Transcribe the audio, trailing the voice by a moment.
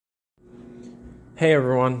Hey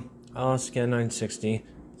everyone, Alaska960.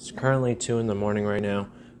 It's currently 2 in the morning right now,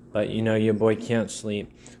 but you know your boy can't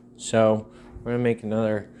sleep, so we're gonna make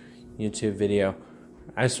another YouTube video.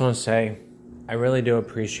 I just want to say I really do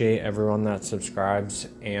appreciate everyone that subscribes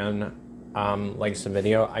and likes the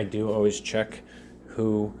video. I do always check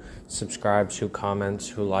who subscribes, who comments,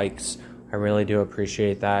 who likes. I really do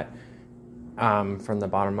appreciate that from the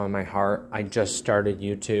bottom of my heart. I just started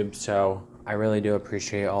YouTube, so I really do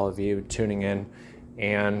appreciate all of you tuning in.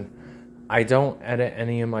 And I don't edit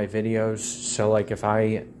any of my videos, so like if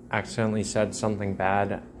I accidentally said something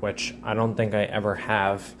bad, which I don't think I ever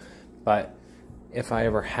have, but if I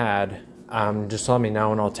ever had, just let me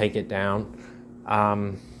know and I'll take it down.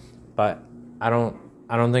 But I don't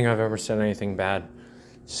think I've ever said anything bad.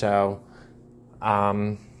 So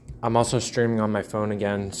I'm also streaming on my phone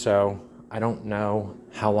again, so I don't know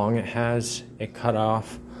how long it has. It cut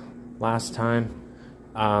off last time.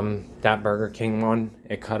 That Burger King one,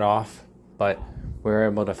 it cut off, but we were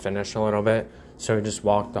able to finish a little bit, so we just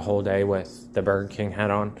walked the whole day with the Burger King hat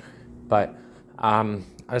on. But I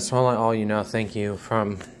just want to let all you know, thank you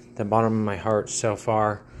from the bottom of my heart so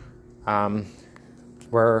far.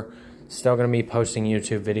 We're still going to be posting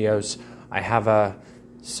YouTube videos. I have a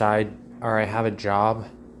job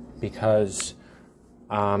because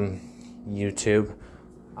YouTube,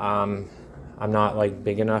 I'm not like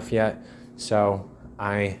big enough yet, so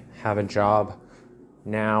I have a job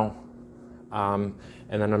now, and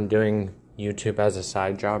then I'm doing YouTube as a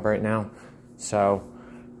side job right now. So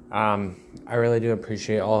I really do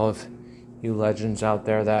appreciate all of you legends out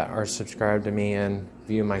there that are subscribed to me and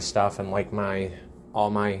view my stuff and like all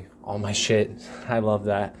my shit. I love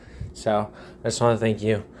that. So I just want to thank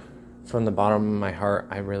you from the bottom of my heart.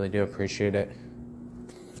 I really do appreciate it.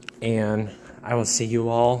 And I will see you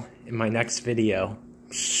all in my next video.